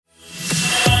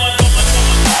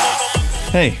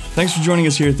Hey, thanks for joining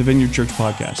us here at the Vineyard Church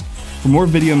Podcast. For more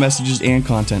video messages and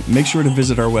content, make sure to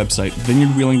visit our website,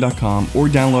 vineyardwheeling.com, or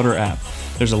download our app.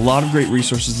 There's a lot of great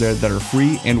resources there that are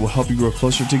free and will help you grow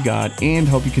closer to God and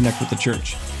help you connect with the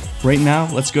church. Right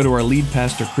now, let's go to our lead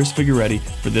pastor, Chris Figueretti,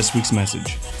 for this week's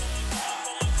message.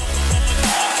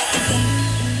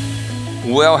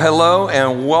 Well, hello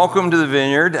and welcome to the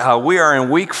Vineyard. We are in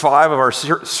week 5 of our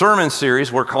sermon series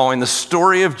we're calling The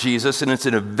Story of Jesus, and it's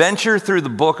an adventure through the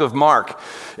book of Mark.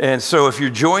 And so if you're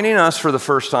joining us for the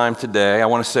first time today, I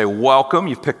want to say welcome.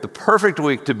 You've picked the perfect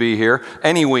week to be here.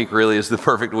 Any week really is the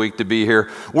perfect week to be here.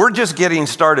 We're just getting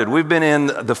started. We've been in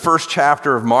the first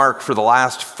chapter of Mark for the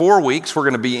last 4 weeks. We're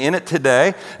going to be in it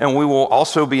today, and we will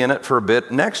also be in it for a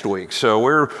bit next week. So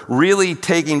we're really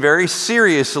taking very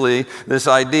seriously this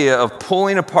idea of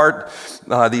pulling apart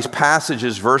these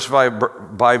passages verse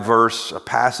by verse,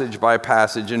 passage by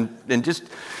passage, and just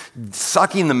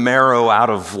sucking the marrow out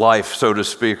of life, so to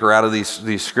speak, or out of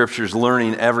these scriptures,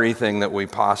 learning everything that we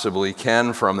possibly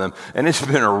can from them. And it's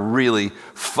been a really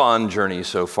fun journey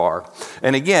so far.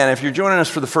 And again, if you're joining us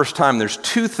for the first time, there's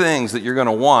 2 things that you're going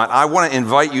to want. I want to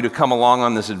invite you to come along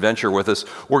on this adventure with us.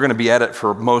 We're going to be at it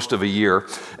for most of a year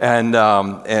and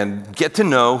get to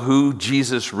know who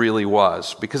Jesus really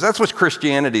was, because that's what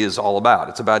Christianity is all about.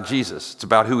 It's about Jesus. It's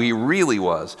about who he really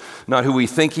was, not who we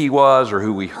think he was or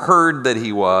who we heard that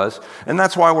he was. And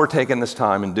that's why we're taking this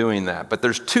time and doing that. But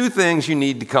there's 2 things you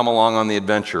need to come along on the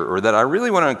adventure, or that I really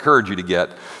want to encourage you to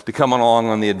get to come along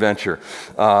on the adventure.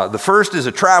 The first is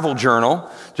a travel journal,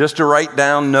 just to write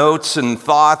down notes and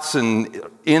thoughts and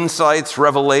insights,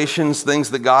 revelations,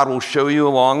 things that God will show you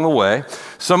along the way.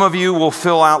 Some of you will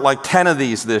fill out like 10 of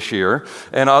these this year,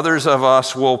 and others of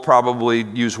us will probably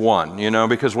use 1,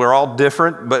 because we're all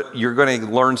different, but you're going to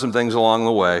learn some things along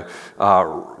the way.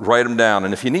 Write them down.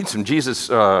 And if you need some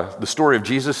the Story of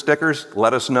Jesus stickers,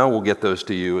 let us know. We'll get those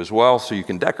to you as well, so you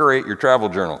can decorate your travel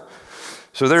journal.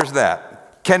 So there's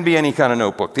that. Can be any kind of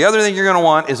notebook. The other thing you're going to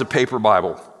want is a paper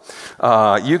Bible.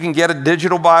 You can get a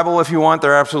digital Bible if you want.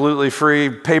 They're absolutely free.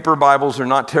 Paper Bibles are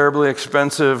not terribly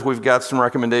expensive. We've got some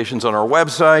recommendations on our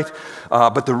website.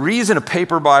 But the reason a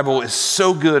paper Bible is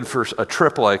so good for a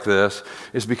trip like this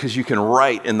is because you can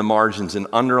write in the margins and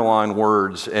underline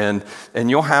words, and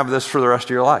you'll have this for the rest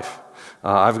of your life.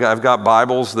 I've got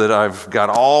Bibles that I've got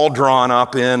all drawn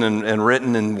up in and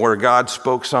written, and where God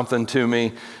spoke something to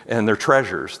me, and they're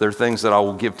treasures. They're things that I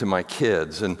will give to my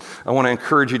kids. And I want to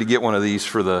encourage you to get one of these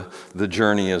for the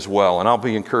journey as well. And I'll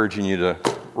be encouraging you to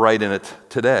write in it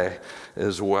today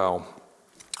as well.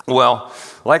 Well,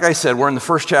 like I said, we're in the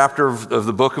first chapter of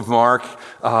the book of Mark.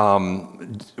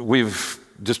 We've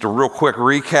just a real quick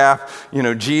recap.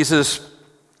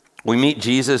 We meet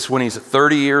Jesus when he's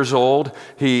 30 years old.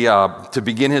 To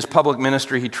begin his public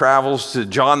ministry, he travels to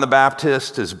John the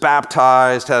Baptist, is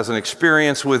baptized, has an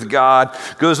experience with God,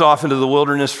 goes off into the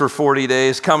wilderness for 40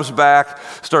 days, comes back,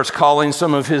 starts calling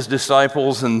some of his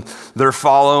disciples, and they're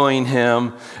following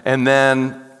him. And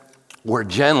then where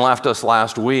Jen left us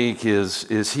last week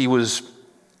is he was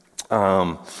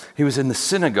in the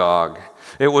synagogue.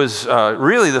 It was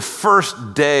really the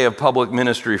first day of public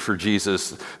ministry for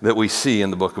Jesus that we see in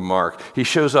the book of Mark. He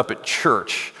shows up at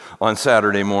church on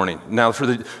Saturday morning. Now,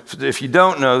 if you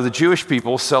don't know, the Jewish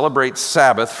people celebrate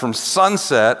Sabbath from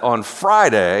sunset on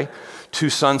Friday to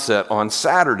sunset on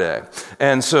Saturday.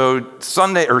 And so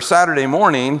Saturday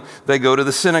morning, they go to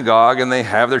the synagogue and they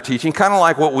have their teaching, kind of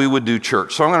like what we would do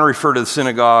church. So I'm going to refer to the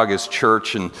synagogue as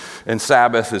church and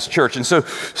Sabbath as church. And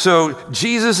so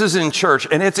Jesus is in church,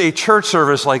 and it's a church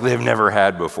service like they've never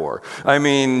had before. I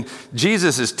mean,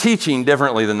 Jesus is teaching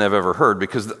differently than they've ever heard,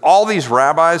 because all these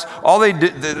rabbis, all they do,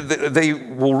 they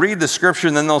will read the scripture,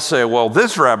 and then they'll say, well,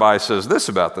 this rabbi says this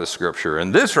about this scripture,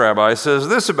 and this rabbi says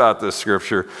this about this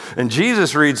scripture. And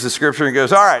Jesus reads the scripture and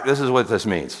goes, all right, this is what this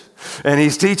means. And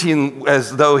he's teaching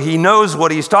as though he knows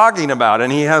what he's talking about,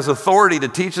 and he has authority to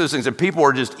teach those things, and people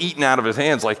are just eating out of his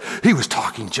hands like, he was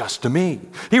talking just to me.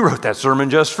 He wrote that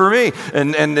sermon just for me,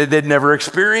 and they'd never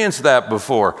experienced that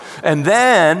before. And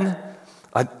then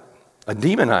a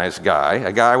demonized guy,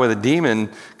 a guy with a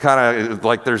demon, kind of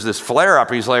like there's this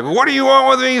flare-up. He's like, what do you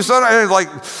want with me, son?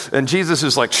 And Jesus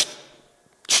is like,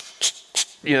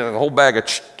 the whole bag of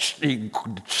he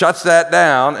shuts that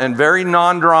down, and very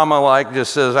non-drama like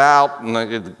just says out, and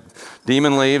the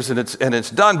demon leaves, and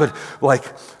it's done. But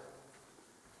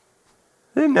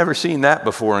they've never seen that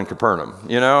before in Capernaum.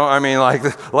 I mean,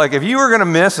 like if you were going to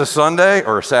miss a Sunday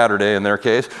or a Saturday in their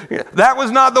case, that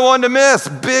was not the one to miss.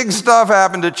 Big stuff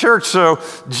happened at church. So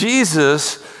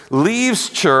Jesus leaves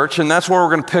church, and that's where we're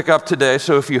going to pick up today.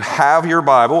 So if you have your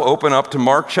Bible, open up to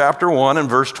Mark chapter 1 and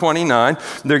verse 29.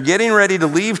 They're getting ready to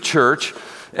leave church,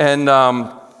 and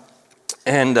the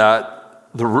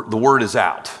word is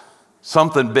out.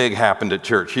 Something big happened at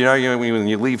church. You know, when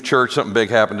you leave church, something big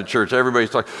happened at church.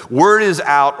 Everybody's talking. Word is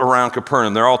out around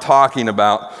Capernaum. They're all talking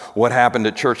about what happened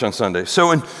at church on Sunday. So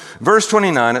in verse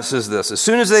 29, it says this: as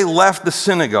soon as they left the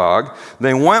synagogue,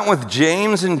 they went with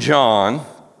James and John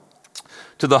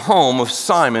to the home of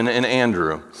Simon and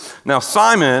Andrew. Now,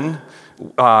 Simon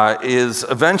is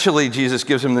eventually, Jesus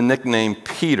gives him the nickname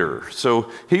Peter.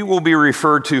 So he will be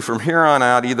referred to from here on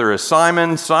out either as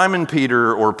Simon, Simon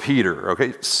Peter, or Peter.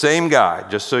 Okay, same guy,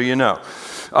 just so you know.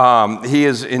 He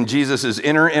is in Jesus'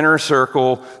 inner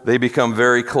circle. They become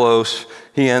very close.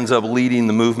 He ends up leading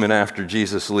the movement after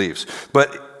Jesus leaves.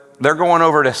 But they're going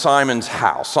over to Simon's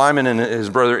house, Simon and his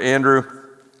brother Andrew.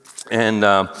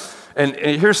 And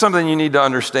here's something you need to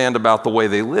understand about the way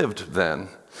they lived then.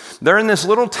 They're in this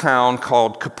little town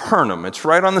called Capernaum. It's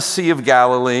right on the Sea of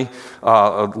Galilee,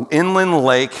 an inland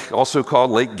lake, also called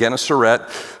Lake Gennesaret,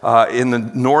 in the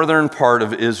northern part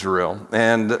of Israel.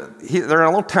 And they're in a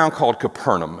little town called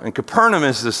Capernaum. And Capernaum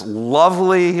is this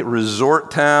lovely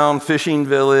resort town, fishing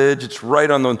village. It's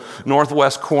right on the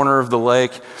northwest corner of the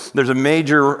lake. There's a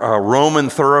major Roman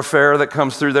thoroughfare that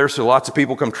comes through there, so lots of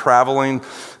people come traveling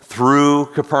through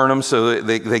Capernaum, so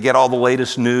they get all the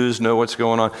latest news, know what's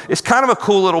going on. It's kind of a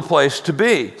cool little place to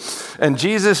be. And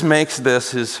Jesus makes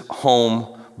this his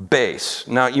home base.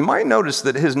 Now, you might notice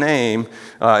that his name,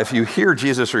 if you hear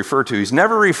Jesus referred to, he's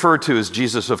never referred to as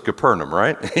Jesus of Capernaum,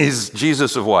 right? He's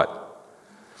Jesus of what?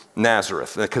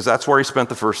 Nazareth, because that's where he spent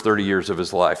the first 30 years of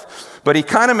his life. But he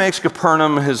kind of makes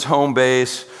Capernaum his home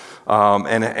base.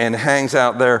 And hangs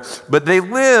out there. But they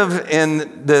live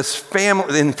in this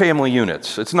family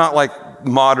units. It's not like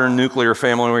modern nuclear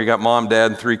family where you got mom,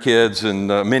 dad, and 3 kids and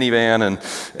a minivan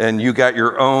and you got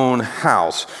your own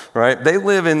house, right? They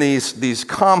live in these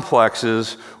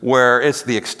complexes where it's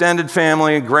the extended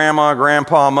family, grandma,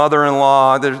 grandpa,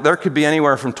 mother-in-law. There could be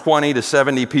anywhere from 20 to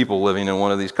 70 people living in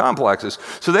one of these complexes.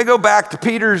 So they go back to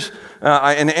Peter's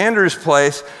and Andrew's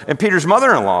place, and Peter's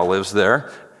mother-in-law lives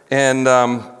there.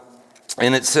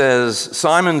 And it says,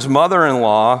 Simon's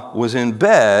mother-in-law was in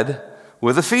bed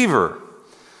with a fever.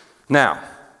 Now,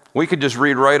 we could just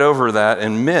read right over that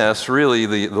and miss really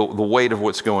the weight of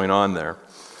what's going on there.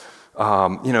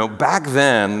 Back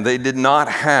then, they did not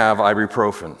have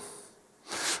ibuprofen.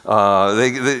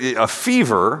 A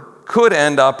fever could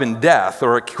end up in death,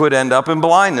 or it could end up in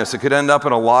blindness. It could end up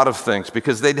in a lot of things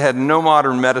because they'd had no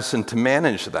modern medicine to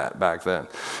manage that back then.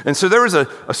 And so there was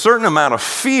a certain amount of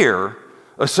fear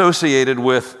associated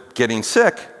with getting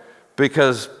sick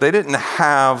because they didn't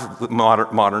have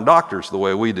modern doctors the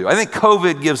way we do. I think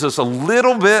COVID gives us a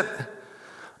little bit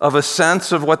of a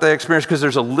sense of what they experienced because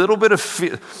there's a little bit of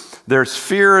fear. There's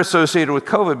fear associated with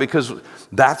COVID because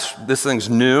this thing's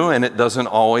new and it doesn't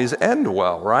always end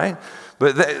well, right?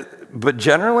 But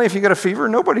generally, if you get a fever,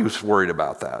 nobody was worried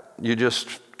about that. You just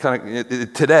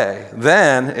today.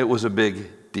 Then it was a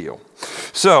big deal.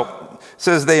 So it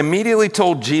says they immediately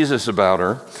told Jesus about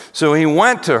her. So he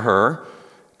went to her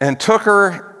and took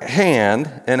her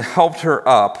hand and helped her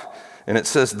up. And it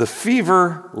says the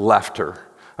fever left her.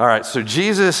 All right, so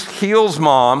Jesus heals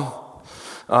mom.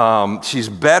 She's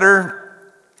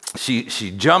better.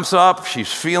 She jumps up.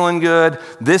 She's feeling good.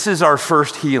 This is our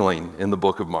first healing in the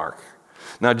book of Mark.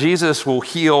 Now, Jesus will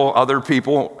heal other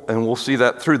people, and we'll see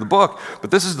that through the book,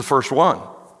 but this is the first one.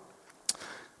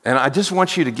 And I just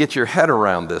want you to get your head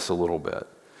around this a little bit,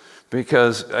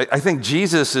 because I think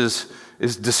Jesus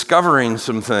is discovering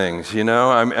some things, you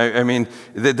know? I mean,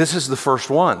 this is the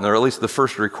first one, or at least the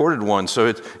first recorded one,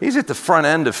 so he's at the front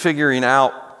end of figuring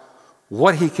out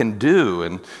what he can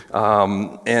do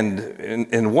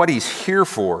and what he's here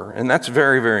for, and that's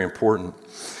very, very important.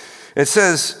 It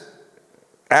says,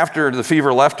 after the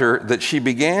fever left her, that she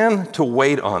began to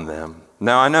wait on them.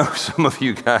 Now, I know some of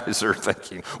you guys are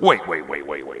thinking, wait.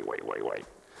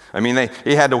 I mean,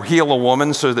 he had to heal a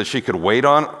woman so that she could wait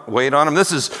on him.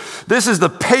 This is the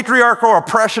patriarchal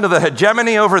oppression of the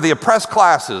hegemony over the oppressed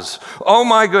classes. Oh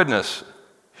my goodness.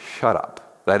 Shut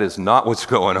up. That is not what's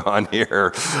going on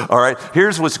here. All right,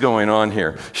 here's what's going on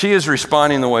here. She is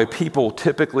responding the way people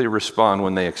typically respond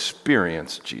when they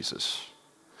experience Jesus.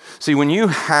 See, when you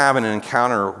have an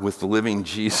encounter with the living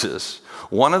Jesus,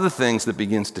 one of the things that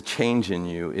begins to change in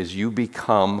you is you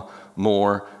become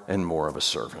more and more of a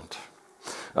servant.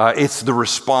 It's the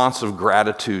response of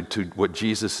gratitude to what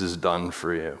Jesus has done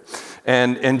for you.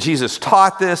 And Jesus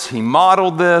taught this, he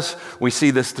modeled this. We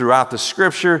see this throughout the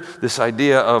scripture, this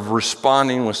idea of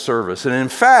responding with service. And in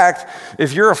fact,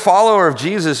 if you're a follower of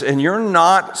Jesus and you're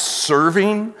not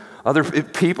serving other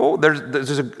people,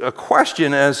 there's a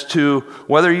question as to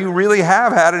whether you really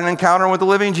have had an encounter with the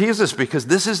living Jesus, because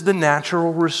this is the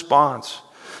natural response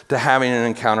to having an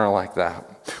encounter like that.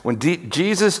 When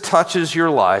Jesus touches your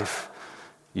life,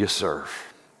 you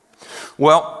serve.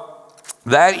 Well,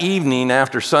 that evening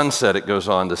after sunset, it goes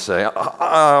on to say,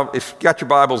 if you got your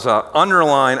Bibles out,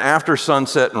 underline after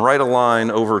sunset and write a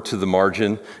line over to the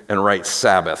margin and write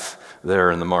Sabbath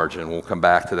there in the margin. We'll come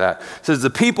back to that. It says, the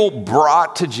people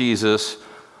brought to Jesus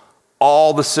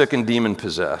all the sick and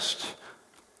demon-possessed.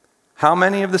 How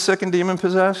many of the sick and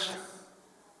demon-possessed?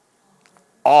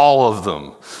 All of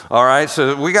them. All right,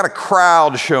 so we got a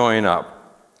crowd showing up.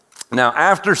 Now,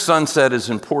 after sunset is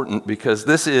important because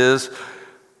this is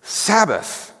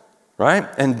Sabbath, right?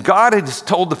 And God had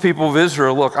told the people of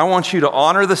Israel, look, I want you to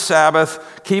honor the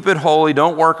Sabbath, keep it holy,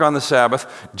 don't work on the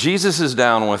Sabbath. Jesus is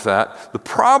down with that. The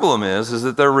problem is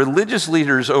that their religious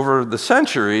leaders over the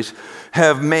centuries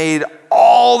have made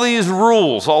all these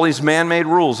rules, all these man-made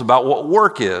rules about what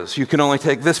work is. You can only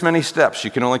take this many steps.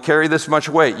 You can only carry this much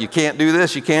weight. You can't do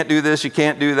this. You can't do this. You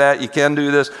can't do that. You can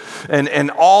do this. And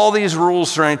all these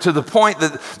rules surrounding, to the point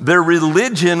that their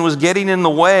religion was getting in the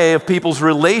way of people's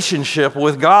relationship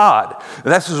with God.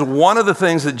 And that's just one of the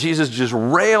things that Jesus just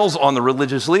rails on the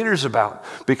religious leaders about,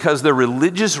 because their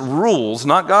religious rules,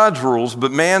 not God's rules,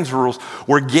 but man's rules,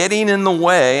 were getting in the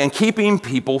way and keeping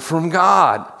people from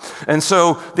God. And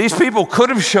so these people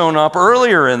could have shown up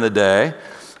earlier in the day,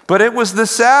 but it was the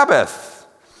Sabbath.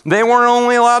 They weren't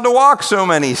only allowed to walk so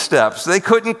many steps. They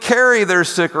couldn't carry their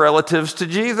sick relatives to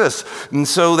Jesus, and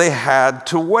so they had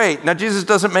to wait. Now, Jesus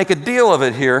doesn't make a deal of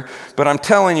it here, but I'm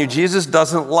telling you, Jesus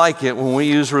doesn't like it when we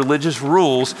use religious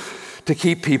rules to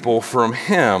keep people from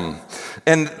him.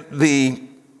 And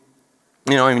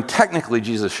technically,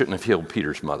 Jesus shouldn't have healed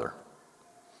Peter's mother,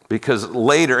 because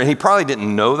later, and he probably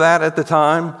didn't know that at the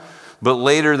time, but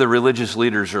later the religious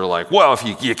leaders are like, well, if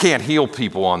you can't heal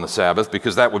people on the Sabbath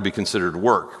because that would be considered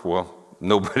work. Well,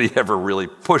 nobody ever really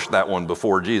pushed that one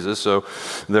before Jesus, so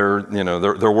they're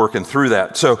working through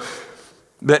that. So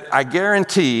that I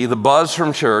guarantee the buzz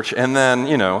from church, and then,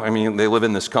 they live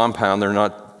in this compound. They're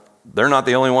not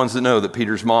the only ones that know that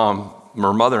Peter's mom,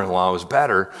 her mother-in-law, was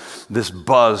better. This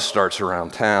buzz starts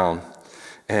around town.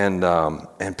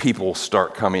 And people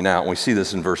start coming out. And we see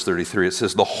this in verse 33. It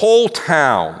says, the whole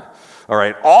town, all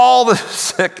right, all the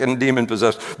sick and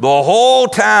demon-possessed, the whole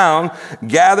town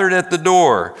gathered at the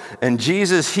door. And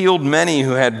Jesus healed many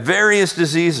who had various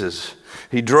diseases.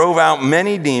 He drove out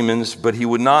many demons, but he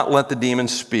would not let the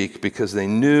demons speak because they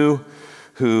knew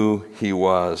who he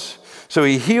was. So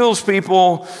he heals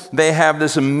people. They have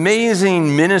this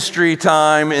amazing ministry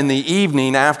time in the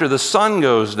evening after the sun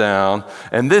goes down,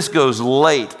 and this goes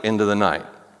late into the night.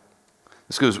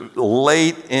 This goes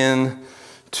late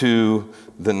into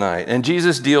the night. And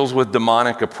Jesus deals with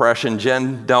demonic oppression.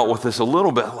 Jen dealt with this a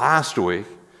little bit last week.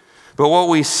 But what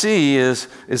we see is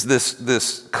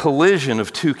this collision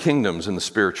of two kingdoms in the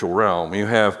spiritual realm. You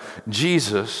have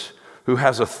Jesus, who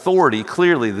has authority.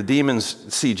 Clearly, the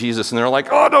demons see Jesus and they're like,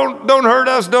 oh, don't hurt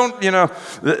us,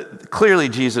 Clearly,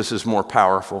 Jesus is more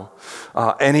powerful.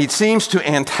 And he seems to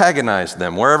antagonize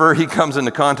them. Wherever he comes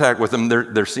into contact with them,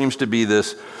 there seems to be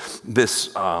this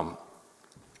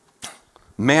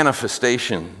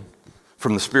manifestation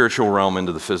from the spiritual realm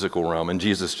into the physical realm. And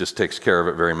Jesus just takes care of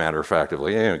it very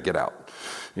matter-of-factly. Get out.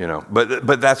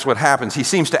 But that's what happens. He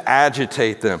seems to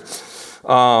agitate them.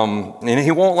 And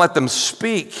he won't let them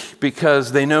speak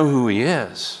because they know who he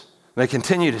is. They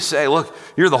continue to say, look,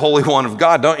 you're the Holy One of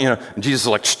God, don't you know? And Jesus is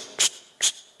like, shh.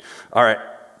 All right,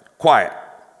 quiet.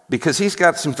 Because he's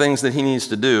got some things that he needs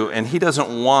to do, and he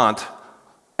doesn't want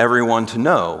everyone to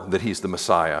know that he's the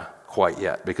Messiah quite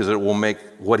yet, because it will make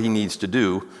what he needs to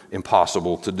do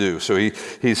impossible to do. So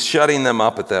he's shutting them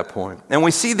up at that point. And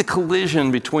we see the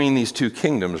collision between these two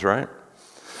kingdoms, right?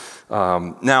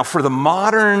 Now, for the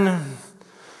modern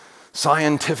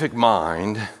scientific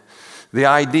mind, the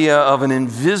idea of an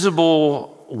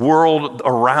invisible world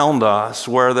around us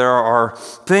where there are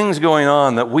things going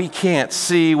on that we can't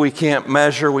see, we can't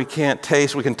measure, we can't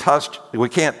taste, we can't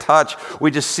touch,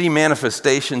 we just see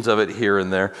manifestations of it here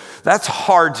and there. That's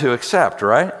hard to accept,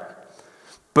 right?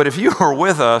 But if you were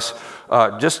with us,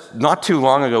 just not too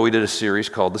long ago, we did a series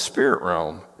called The Spirit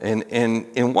Realm. And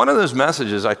in one of those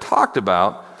messages, I talked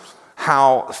about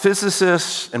how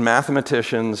physicists and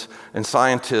mathematicians and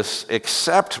scientists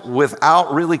accept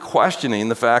without really questioning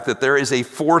the fact that there is a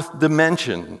fourth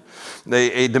dimension,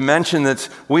 a dimension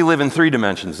we live in three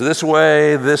dimensions, this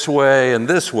way, and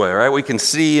this way, right? We can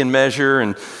see and measure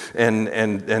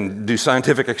and do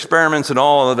scientific experiments and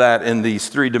all of that in these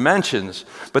three dimensions.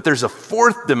 But there's a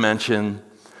fourth dimension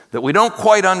that we don't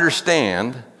quite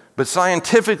understand, but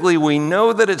scientifically we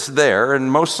know that it's there, and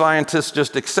most scientists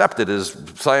just accept it as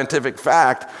scientific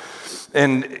fact.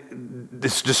 And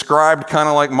it's described kind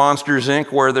of like Monsters,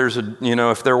 Inc., where there's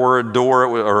if there were a door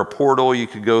or a portal you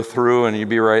could go through and you'd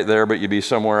be right there, but you'd be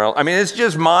somewhere else. I mean, it's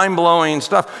just mind-blowing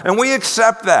stuff, and we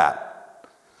accept that.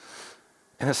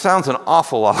 And it sounds an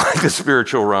awful lot like the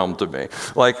spiritual realm to me,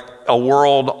 like a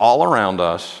world all around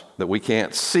us that we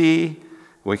can't see,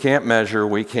 we can't measure,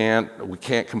 we can't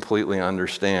completely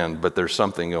understand, but there's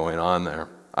something going on there.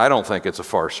 I don't think it's a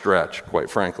far stretch, quite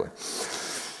frankly.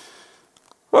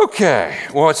 Okay,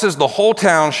 well, it says the whole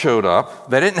town showed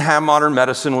up. They didn't have modern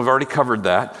medicine. We've already covered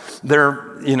that.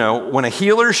 When a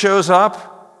healer shows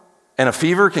up and a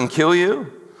fever can kill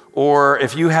you, or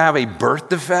if you have a birth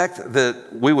defect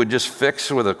that we would just fix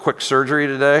with a quick surgery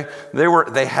today,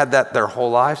 they had that their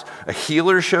whole lives. A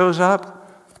healer shows up,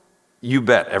 you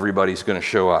bet everybody's going to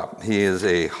show up. He is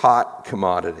a hot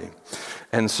commodity.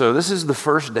 And so this is the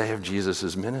first day of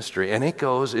Jesus' ministry, and it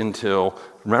goes until,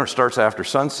 remember, it starts after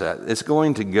sunset. It's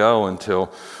going to go until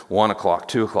 1 o'clock,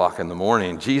 2 o'clock in the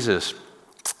morning. Jesus,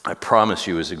 I promise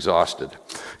you, is exhausted.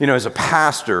 As a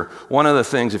pastor, one of the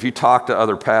things, if you talk to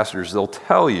other pastors, they'll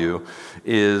tell you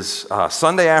is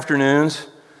Sunday afternoons,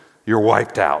 you're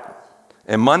wiped out.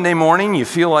 And Monday morning, you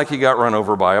feel like you got run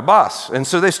over by a bus. And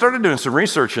so they started doing some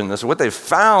research in this. What they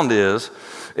found is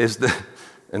that,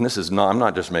 and this is not, I'm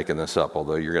not just making this up,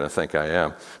 although you're going to think I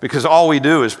am, because all we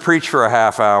do is preach for a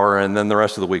half hour and then the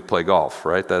rest of the week play golf,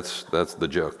 right? That's the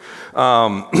joke.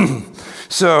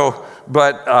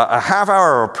 But a half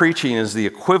hour of preaching is the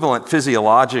equivalent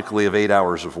physiologically of 8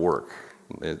 hours of work.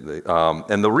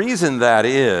 And the reason that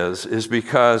is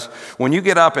because when you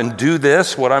get up and do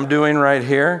this, what I'm doing right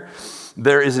here,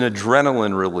 there is an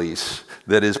adrenaline release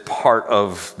that is part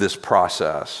of this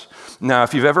process. Now,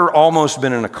 if you've ever almost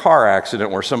been in a car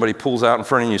accident where somebody pulls out in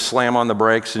front of you, you slam on the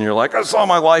brakes, and you're like, I saw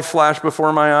my life flash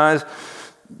before my eyes,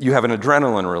 you have an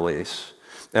adrenaline release.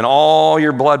 And all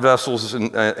your blood vessels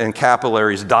and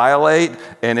capillaries dilate,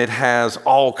 and it has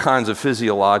all kinds of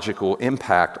physiological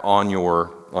impact on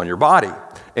your body.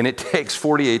 And it takes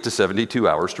 48 to 72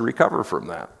 hours to recover from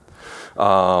that.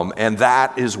 And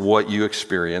that is what you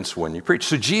experience when you preach.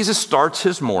 So Jesus starts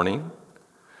his morning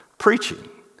preaching,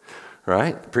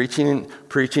 right? Preaching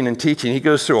and teaching. He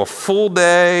goes through a full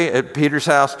day at Peter's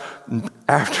house.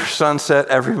 After sunset,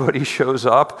 everybody shows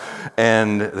up,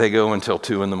 and they go until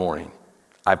 2 in the morning.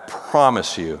 I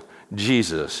promise you,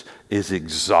 Jesus is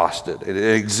exhausted.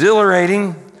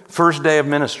 Exhilarating first day of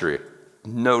ministry,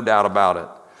 no doubt about it.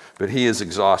 But he is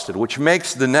exhausted, which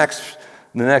makes the next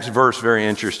verse very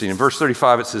interesting. In verse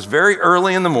 35, it says, very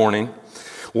early in the morning,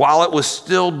 while it was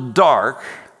still dark,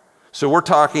 so we're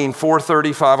talking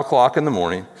 4:30, 5 o'clock in the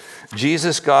morning,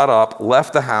 Jesus got up,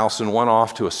 left the house, and went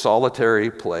off to a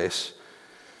solitary place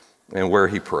and where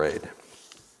he prayed.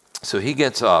 So he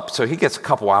gets up. So he gets a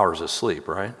couple hours of sleep,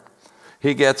 right?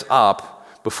 He gets up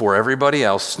before everybody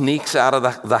else, sneaks out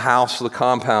of the house, the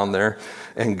compound there,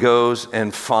 and goes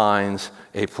and finds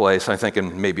a place, I'm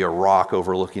thinking maybe a rock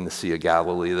overlooking the Sea of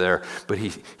Galilee there, but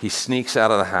he sneaks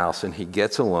out of the house and he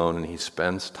gets alone and he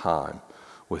spends time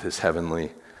with his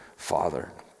heavenly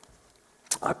Father.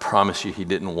 I promise you, he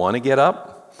didn't want to get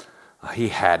up. He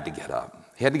had to get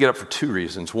up. He had to get up for 2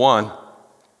 reasons. One,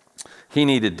 he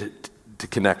needed to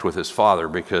connect with his Father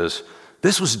because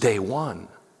this was day one.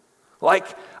 Like,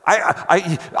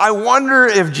 I wonder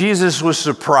if Jesus was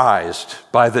surprised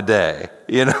by the day,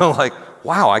 like,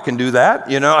 wow, I can do that?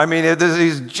 I mean,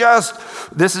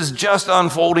 this is just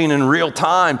unfolding in real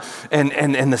time,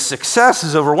 and the success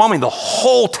is overwhelming. The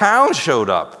whole town showed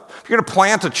up. If you're going to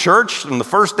plant a church on the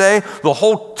first day, the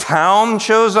whole town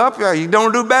shows up, yeah, you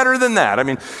don't do better than that. I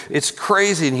mean, it's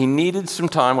crazy, and he needed some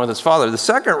time with his Father. The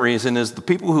second reason is the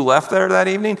people who left there that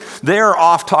evening, they're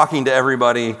off talking to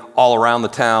everybody all around the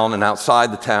town and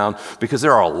outside the town because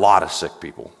there are a lot of sick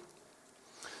people.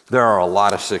 There are a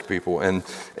lot of sick people,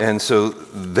 and so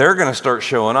they're going to start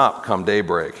showing up come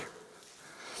daybreak.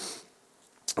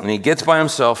 And he gets by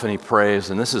himself and he prays,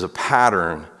 and this is a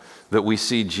pattern that we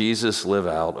see Jesus live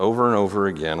out over and over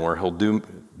again, where he'll do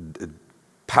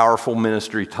powerful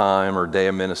ministry time or day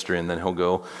of ministry, and then he'll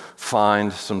go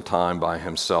find some time by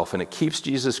himself. And it keeps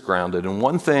Jesus grounded. And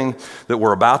one thing that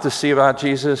we're about to see about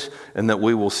Jesus, and that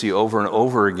we will see over and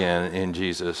over again in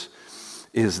Jesus,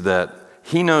 is that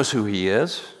he knows who he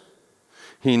is,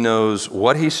 he knows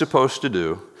what he's supposed to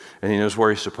do, and he knows where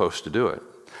he's supposed to do it.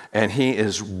 And he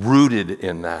is rooted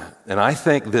in that. And I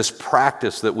think this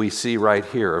practice that we see right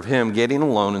here of him getting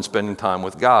alone and spending time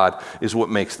with God is what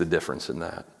makes the difference in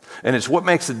that. And it's what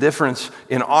makes the difference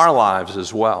in our lives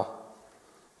as well.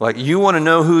 Like, you want to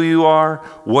know who you are,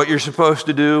 what you're supposed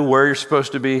to do, where you're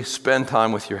supposed to be, spend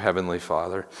time with your heavenly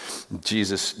Father.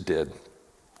 Jesus did.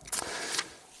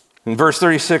 In verse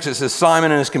 36, it says,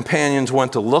 Simon and his companions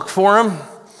went to look for him.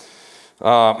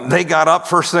 They got up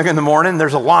first thing in the morning.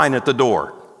 There's a line at the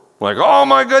door. Like, oh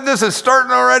my goodness, it's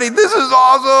starting already. This is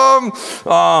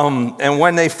awesome. And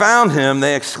when they found him,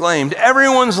 they exclaimed,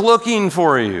 everyone's looking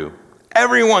for you.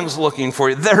 Everyone's looking for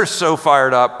you. They're so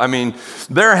fired up. I mean,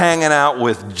 they're hanging out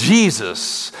with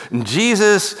Jesus. And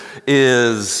Jesus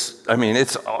is,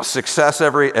 it's a success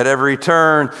at every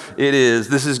turn.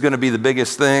 This is going to be the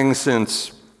biggest thing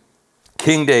since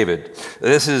King David.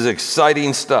 This is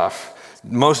exciting stuff.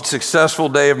 Most successful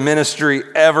day of ministry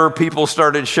ever. People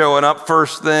started showing up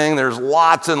first thing. There's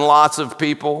lots and lots of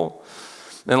people.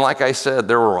 And like I said,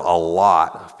 there were a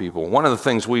lot of people. One of the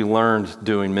things we learned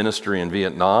doing ministry in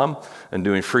Vietnam and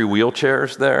doing free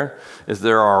wheelchairs there is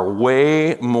there are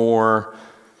way more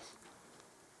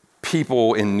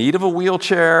people in need of a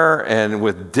wheelchair and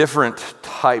with different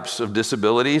types of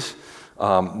disabilities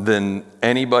than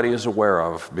anybody is aware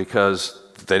of, because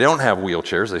they don't have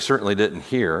wheelchairs. They certainly didn't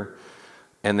here.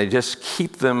 And they just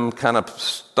keep them kind of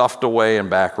stuffed away in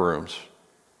back rooms.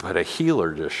 But a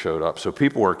healer just showed up. So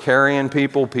people were carrying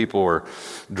people were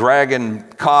dragging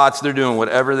cots, they're doing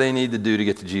whatever they need to do to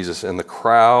get to Jesus. And the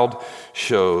crowd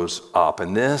shows up.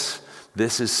 And this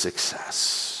is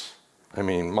success.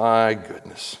 My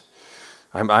goodness.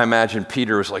 I imagine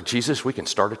Peter was like, Jesus, we can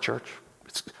start a church.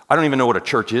 I don't even know what a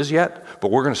church is yet,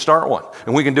 but we're going to start one.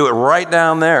 And we can do it right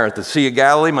down there at the Sea of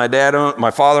Galilee.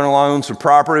 My father-in-law owns some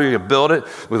property. We can build it.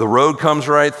 The road comes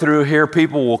right through here.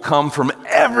 People will come from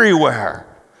everywhere.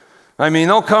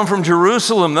 They'll come from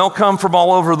Jerusalem. They'll come from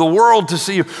all over the world to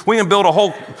see you. We can build a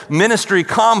whole ministry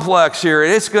complex here.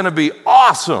 It's going to be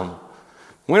awesome.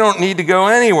 We don't need to go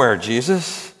anywhere,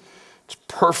 Jesus. It's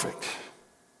perfect.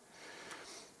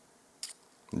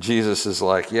 Jesus is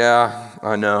like, yeah,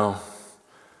 I know.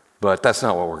 But that's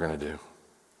not what we're going to do.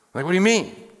 Like, what do you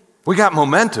mean? We got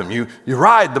momentum. You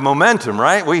ride the momentum,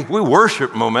 right? We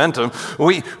worship momentum.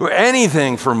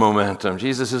 Anything for momentum.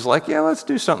 Jesus is like, yeah, let's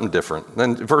do something different.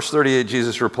 Then verse 38,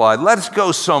 Jesus replied, let's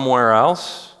go somewhere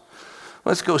else.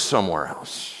 Let's go somewhere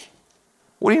else.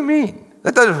 What do you mean?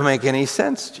 That doesn't make any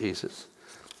sense, Jesus.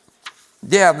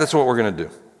 Yeah, that's what we're going to do.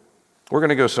 We're going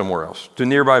to go somewhere else, to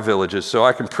nearby villages, so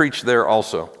I can preach there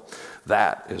also.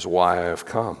 That is why I have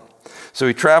come. So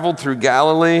he traveled through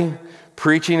Galilee,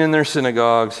 preaching in their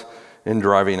synagogues and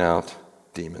driving out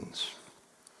demons.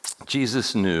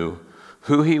 Jesus knew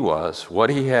who he was, what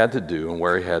he had to do, and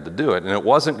where he had to do it. And it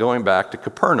wasn't going back to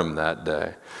Capernaum that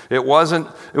day. It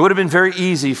would have been very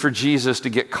easy for Jesus to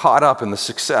get caught up in the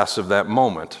success of that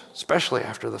moment, especially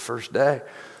after the first day.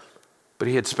 But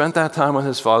he had spent that time with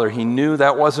his Father. He knew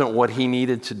that wasn't what he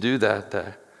needed to do that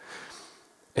day.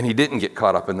 And he didn't get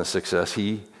caught up in the success.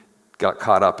 He got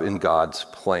caught up in God's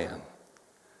plan.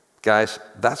 Guys,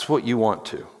 that's what you want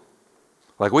to.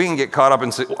 Like, we can get caught up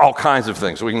in all kinds of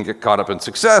things. We can get caught up in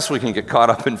success. We can get caught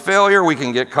up in failure. We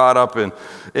can get caught up in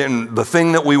the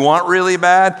thing that we want really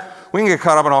bad. We can get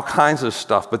caught up in all kinds of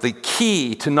stuff. But the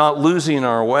key to not losing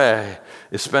our way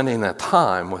is spending that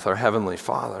time with our Heavenly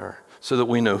Father so that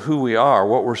we know who we are,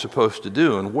 what we're supposed to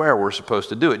do, and where we're supposed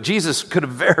to do it. Jesus could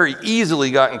have very easily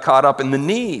gotten caught up in the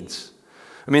needs.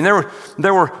 There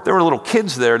were little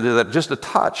kids there that just a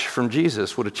touch from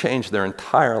Jesus would have changed their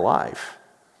entire life.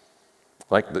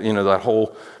 Like, that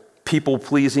whole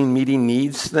people-pleasing, meeting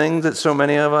needs thing that so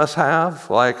many of us have.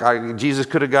 Jesus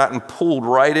could have gotten pulled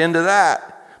right into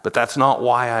that. But that's not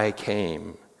why I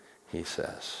came, he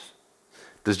says.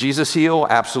 Does Jesus heal?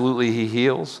 Absolutely, he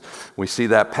heals. We see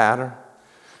that pattern.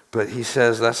 But he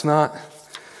says, that's not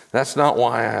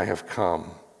why I have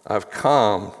come. I've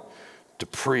come to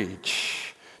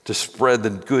preach, to spread the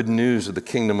good news of the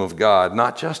kingdom of God,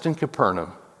 not just in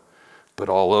Capernaum, but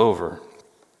all over.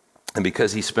 And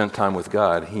because he spent time with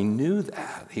God, he knew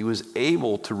that. He was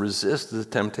able to resist the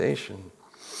temptation.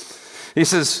 He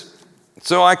says,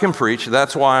 so I can preach,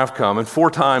 that's why I've come. And 4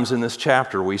 times in this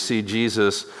chapter, we see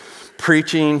Jesus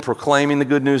preaching, proclaiming the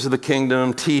good news of the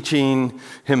kingdom, teaching,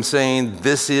 him saying,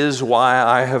 this is why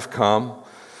I have come.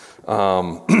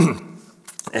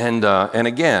 And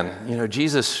again,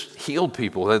 Jesus healed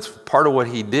people. That's part of what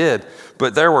he did.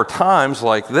 But there were times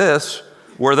like this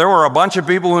where there were a bunch of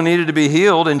people who needed to be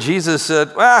healed, and Jesus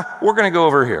said, we're going to go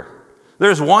over here.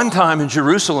 There's one time in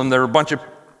Jerusalem, there were a bunch of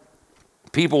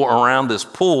people around this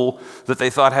pool that they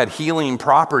thought had healing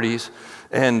properties.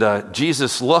 And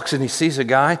Jesus looks and he sees a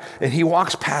guy, and he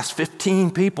walks past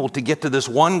 15 people to get to this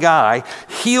one guy,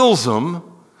 heals them,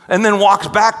 and then walks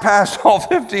back past all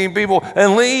 15 people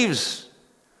and leaves.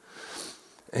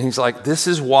 And he's like, this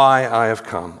is why I have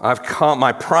come.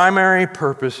 My primary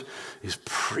purpose is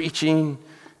preaching,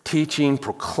 teaching,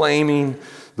 proclaiming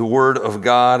the word of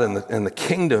God and the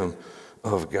kingdom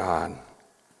of God.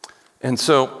 And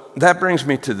so that brings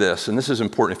me to this, and this is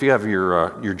important. If you have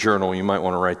your journal, you might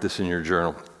want to write this in your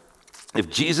journal. If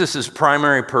Jesus'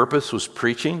 primary purpose was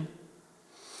preaching,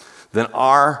 then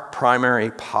our primary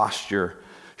posture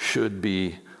should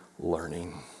be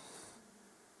learning.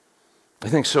 I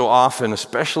think so often,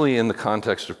 especially in the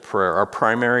context of prayer, our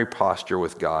primary posture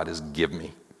with God is give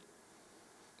me.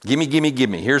 Give me, give me, give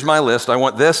me. Here's my list. I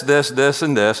want this, this, this,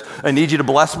 and this. I need you to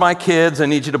bless my kids. I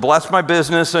need you to bless my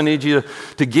business. I need you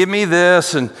to give me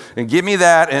this and give me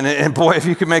that. And boy, if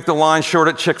you could make the line short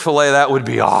at Chick-fil-A, that would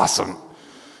be awesome.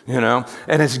 And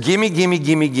it's gimme, gimme,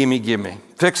 gimme, gimme, gimme.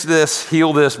 Fix this,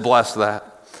 heal this, bless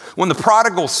that. When the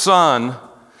prodigal son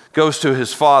goes to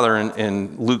his father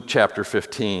in Luke chapter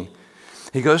 15,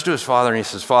 he goes to his father and he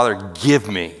says, Father, give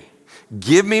me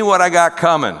what I got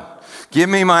coming. Give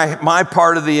me my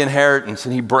part of the inheritance.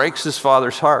 And he breaks his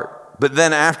father's heart. But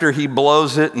then after he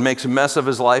blows it and makes a mess of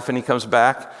his life and he comes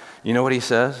back, you know what he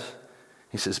says?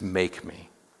 He says, make me.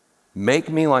 Make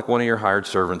me like one of your hired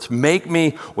servants. Make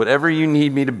me whatever you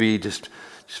need me to be. Just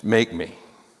make me.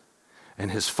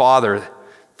 And his father,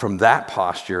 from that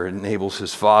posture, enables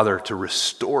his father to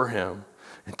restore him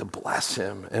and to bless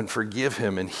him and forgive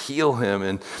him and heal him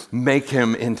and make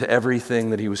him into everything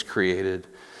that he was created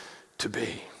to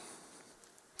be.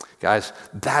 Guys,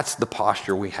 that's the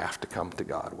posture we have to come to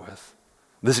God with.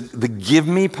 The give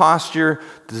me posture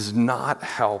does not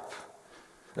help.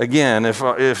 Again,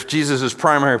 if Jesus'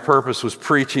 primary purpose was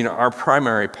preaching, our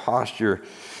primary posture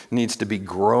needs to be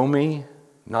grow me,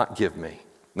 not give me.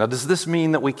 Now, does this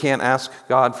mean that we can't ask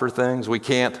God for things? We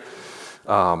can't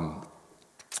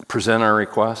present our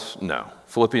requests? No.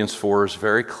 Philippians 4 is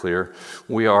very clear.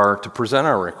 We are to present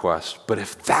our requests. But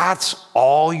if that's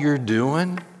all you're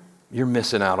doing, you're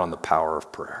missing out on the power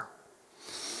of prayer.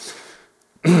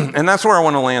 And that's where I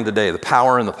want to land today, the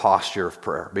power and the posture of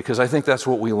prayer, because I think that's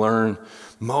what we learn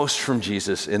most from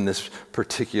Jesus in this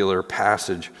particular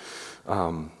passage.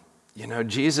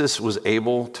 Jesus was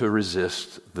able to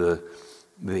resist the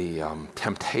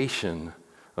temptation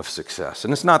of success.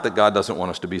 And it's not that God doesn't want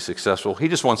us to be successful. He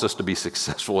just wants us to be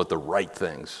successful at the right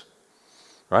things,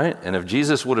 right? And if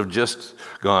Jesus would have just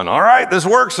gone, all right, this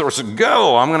works, so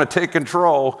go, I'm going to take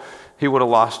control, he would have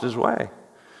lost his way.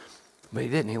 But he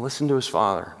didn't. He listened to his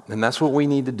Father. And that's what we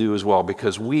need to do as well,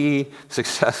 because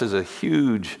success is a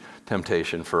huge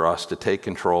temptation for us to take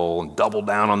control and double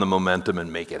down on the momentum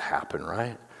and make it happen,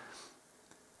 right?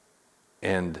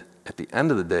 And at the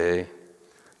end of the day,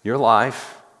 your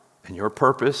life and your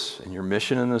purpose and your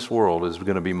mission in this world is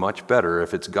going to be much better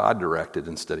if it's God-directed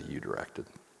instead of you directed.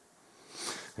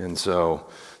 And so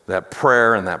that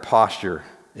prayer and that posture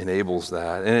enables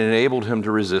that. And it enabled him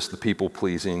to resist the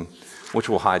people-pleasing, which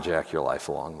will hijack your life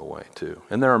along the way too.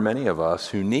 And there are many of us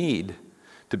who need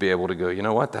to be able to go, you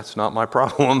know what, that's not my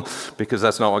problem, because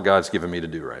that's not what God's given me to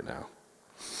do right now.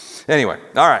 Anyway,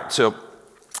 all right, so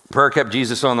prayer kept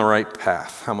Jesus on the right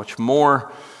path. How much more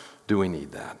do we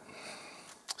need that?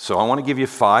 So I want to give you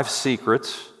 5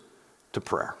 secrets to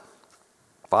prayer.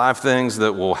 5 things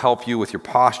that will help you with your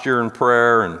posture in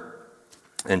prayer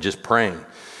and just praying.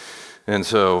 And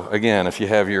so, again, if you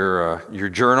have your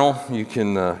journal, you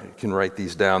can write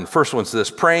these down. The first one's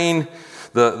this: praying.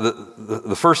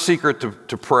 The first secret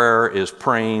to prayer is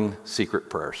praying secret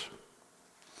prayers.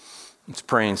 It's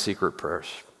praying secret prayers.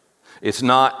 It's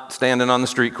not standing on the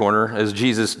street corner, as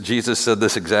Jesus said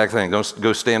this exact thing. Don't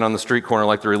go stand on the street corner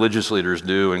like the religious leaders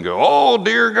do and go, oh,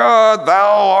 dear God,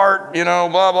 thou art,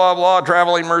 blah, blah, blah,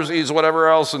 traveling mercies, whatever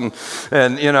else, and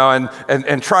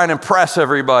try and impress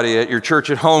everybody at your church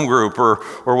at home group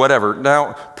or whatever.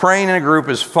 Now, praying in a group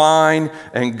is fine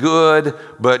and good,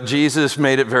 but Jesus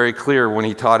made it very clear when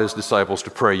he taught his disciples to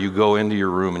pray. You go into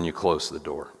your room and you close the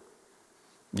door.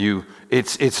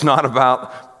 It's not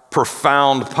about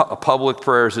profound public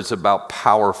prayers, it's about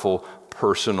powerful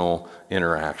personal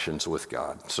interactions with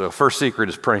God. So first secret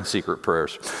is praying secret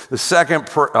prayers. The second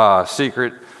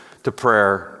secret to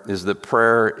prayer is that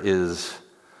prayer is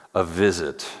a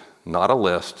visit, not a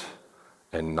list,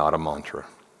 and not a mantra.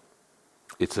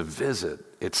 It's a visit.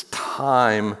 It's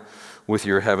time with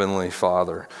your Heavenly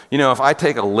Father. You know, if I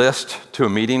take a list to a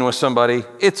meeting with somebody,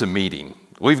 it's a meeting.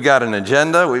 We've got an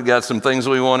agenda. We've got some things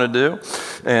we want to do,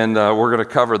 and we're going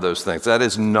to cover those things. That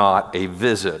is not a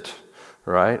visit,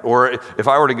 right? Or if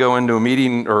I were to go into a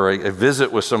meeting or a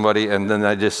visit with somebody and then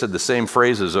I just said the same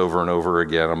phrases over and over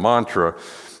again, a mantra,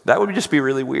 that would just be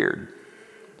really weird,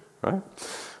 right?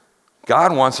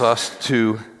 God wants us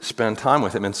to spend time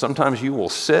with Him, and sometimes you will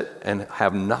sit and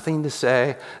have nothing to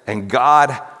say, and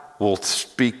God will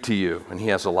speak to you, and He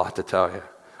has a lot to tell you.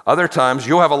 Other times,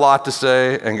 you'll have a lot to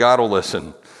say, and God will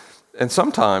listen. And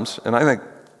sometimes, and I think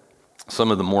some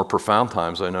of the more profound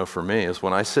times I know for me is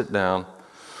when I sit down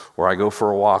or I go for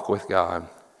a walk with God,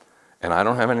 and I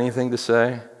don't have anything to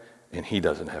say, and He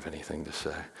doesn't have anything to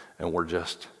say, and we're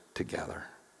just together.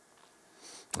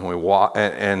 And we walk,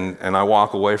 and I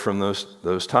walk away from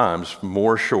those times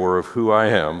more sure of who I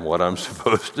am, what I'm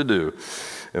supposed to do,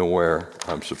 and where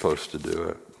I'm supposed to do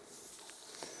it.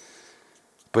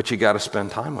 But you got to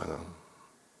spend time with Him.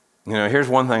 You know, here's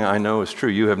one thing I know is true.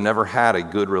 You have never had a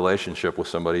good relationship with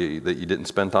somebody that you didn't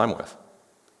spend time with.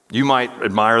 You might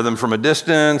admire them from a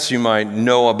distance, you might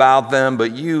know about them,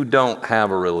 but you don't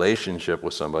have a relationship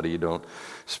with somebody you don't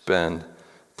spend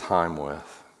time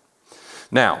with.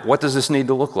 Now, what does this need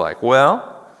to look like?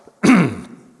 Well,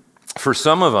 for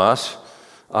some of us,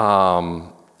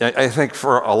 I think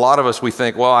for a lot of us, we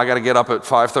think, well, I got to get up at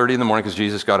 5:30 in the morning because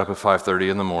Jesus got up at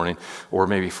 5:30 in the morning, or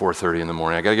maybe 4:30 in the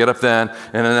morning. I got to get up then,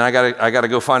 and then I got to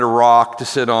go find a rock to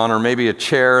sit on, or maybe a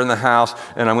chair in the house,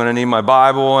 and I'm going to need my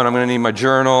Bible, and I'm going to need my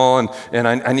journal, and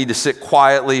I need to sit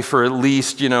quietly for at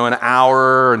least, an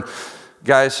hour. And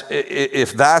guys,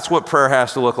 if that's what prayer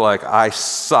has to look like, I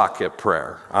suck at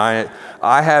prayer. I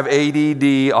have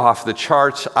ADD off the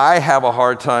charts. I have a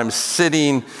hard time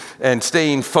sitting and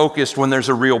staying focused when there's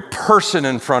a real person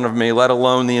in front of me, let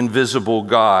alone the invisible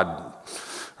God,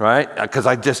 right? Because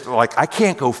I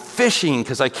can't go fishing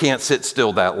because I can't sit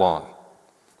still that long.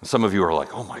 Some of you are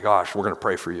like, oh my gosh, we're going to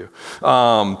pray for you.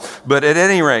 But at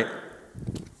any rate,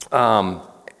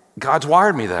 God's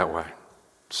wired me that way.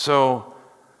 So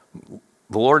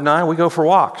the Lord and I, we go for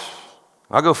walks.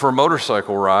 I'll go for a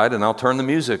motorcycle ride, and I'll turn the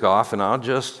music off, and I'll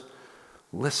just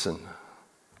listen.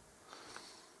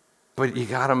 But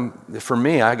for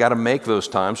me, I got to make those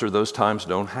times, or those times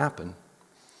don't happen.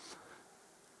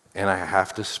 And I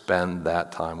have to spend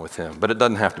that time with Him. But it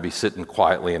doesn't have to be sitting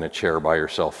quietly in a chair by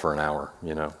yourself for an hour,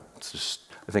 It's just,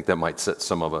 I think that might set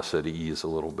some of us at ease a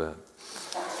little bit.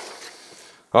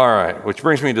 All right, which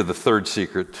brings me to the third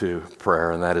secret to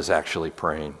prayer, and that is actually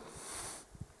praying.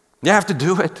 You have to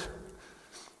do it.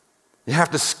 You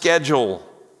have to schedule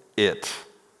it.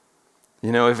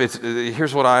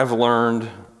 Here's what I've learned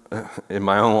in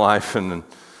my own life and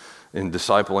in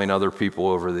discipling other people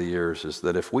over the years is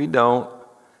that if we don't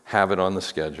have it on the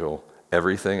schedule,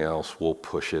 everything else will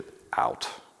push it out.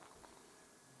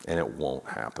 And it won't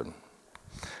happen.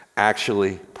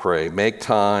 Actually pray. Make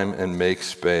time and make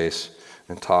space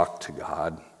and talk to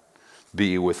God.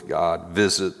 Be with God.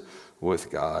 Visit with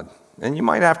God. And you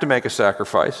might have to make a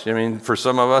sacrifice. For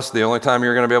some of us, the only time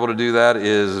you're going to be able to do that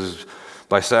is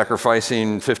by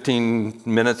sacrificing 15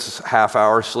 minutes, half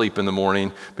hour sleep in the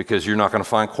morning because you're not going to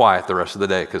find quiet the rest of the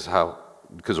day because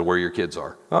of where your kids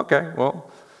are. Okay,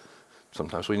 well,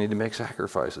 sometimes we need to make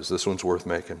sacrifices. This one's worth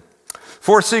making.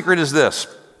 Fourth secret is this.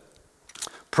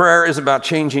 Prayer is about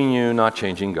changing you, not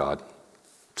changing God.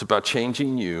 It's about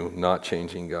changing you, not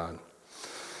changing God.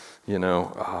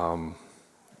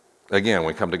 Again,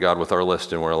 we come to God with our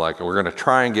list and we're going to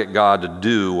try and get God to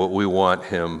do what we want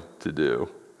Him to do.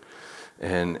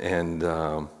 And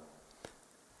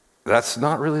that's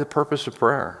not really the purpose of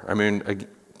prayer.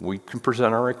 We can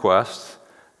present our requests,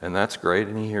 and that's great,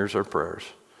 and He hears our prayers.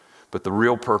 But the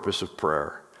real purpose of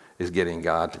prayer is getting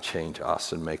God to change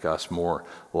us and make us more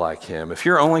like Him. If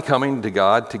you're only coming to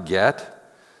God to get,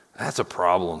 that's a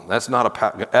problem. That's not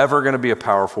ever going to be a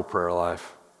powerful prayer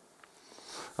life.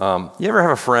 You ever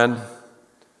have a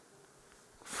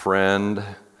friend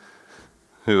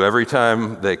who every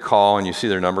time they call and you see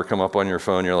their number come up on your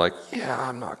phone, you're like, yeah,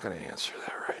 I'm not going to answer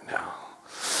that right now.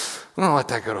 I'm going to let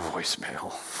that go to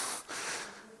voicemail.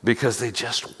 Because they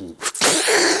just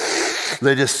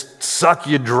suck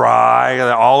you dry. They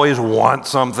always want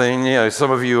something.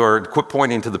 Some of you are, quit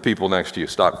pointing to the people next to you.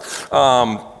 Stop.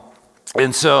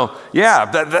 And so,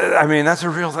 that's a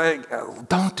real thing.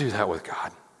 Don't do that with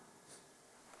God.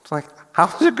 It's like,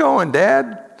 how's it going,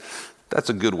 Dad?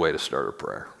 That's a good way to start a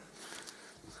prayer.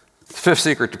 The fifth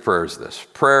secret to prayer is this.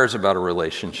 Prayer is about a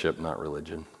relationship, not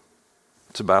religion.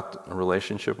 It's about a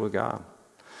relationship with God.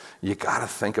 You got to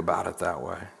think about it that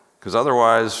way. Because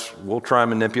otherwise, we'll try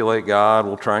and manipulate God.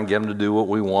 We'll try and get him to do what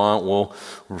we want. We'll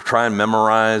try and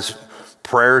memorize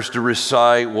prayers to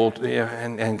recite.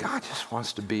 And God just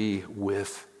wants to be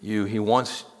with you. He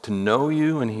wants to know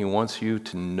you, and he wants you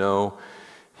to know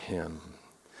him.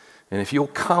 And if you'll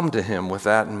come to him with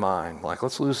that in mind, like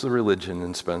let's lose the religion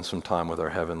and spend some time with our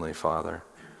Heavenly Father.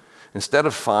 Instead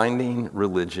of finding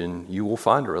religion, you will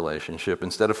find a relationship.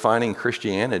 Instead of finding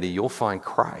Christianity, you'll find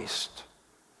Christ.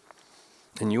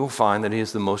 And you'll find that he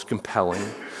is the most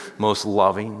compelling, most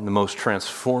loving, the most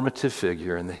transformative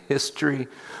figure in the history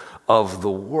of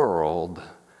the world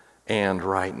and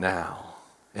right now.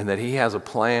 And that he has a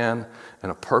plan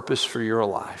and a purpose for your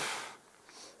life.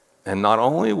 And not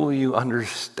only will you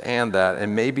understand that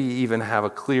and maybe even have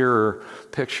a clearer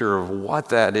picture of what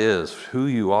that is, who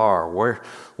you are,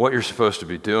 what you're supposed to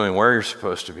be doing, where you're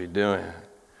supposed to be doing,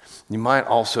 you might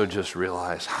also just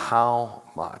realize how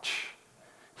much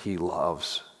he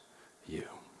loves you.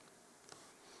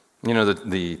 You know,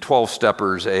 the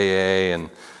 12-steppers, AA,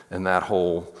 and that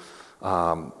whole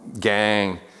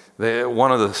gang,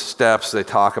 one of the steps they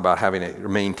talk about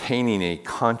maintaining a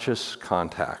conscious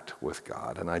contact with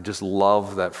God. And I just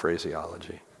love that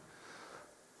phraseology.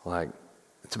 Like,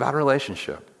 it's about a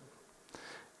relationship.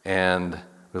 And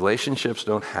relationships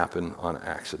don't happen on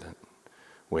accident.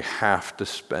 We have to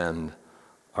spend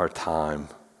our time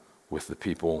with the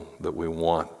people that we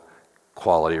want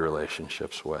quality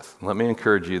relationships with. Let me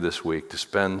encourage you this week to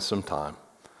spend some time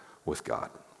with God.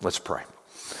 Let's pray.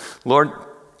 Lord,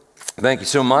 thank you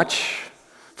so much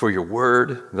for your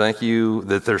word. Thank you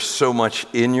that there's so much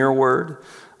in your word.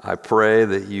 I pray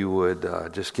that you would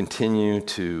just continue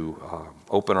to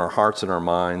open our hearts and our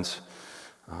minds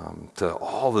to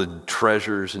all the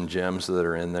treasures and gems that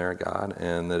are in there, God,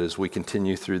 and that as we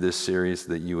continue through this series,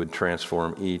 that you would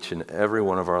transform each and every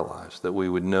one of our lives, that we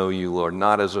would know you, Lord,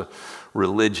 not as a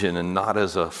religion and not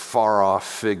as a far-off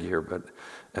figure, but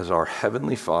as our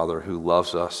Heavenly Father who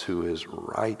loves us, who is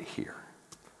right here.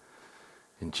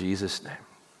 In Jesus' name,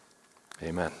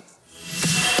 amen.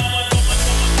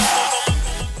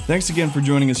 Thanks again for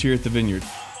joining us here at the Vineyard.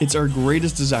 It's our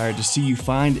greatest desire to see you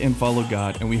find and follow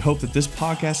God, and we hope that this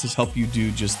podcast has helped you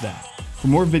do just that. For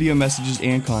more video messages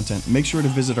and content, make sure to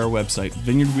visit our website,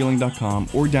 vineyardwheeling.com,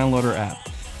 or download our app.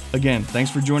 Again, thanks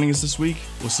for joining us this week.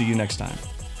 We'll see you next time.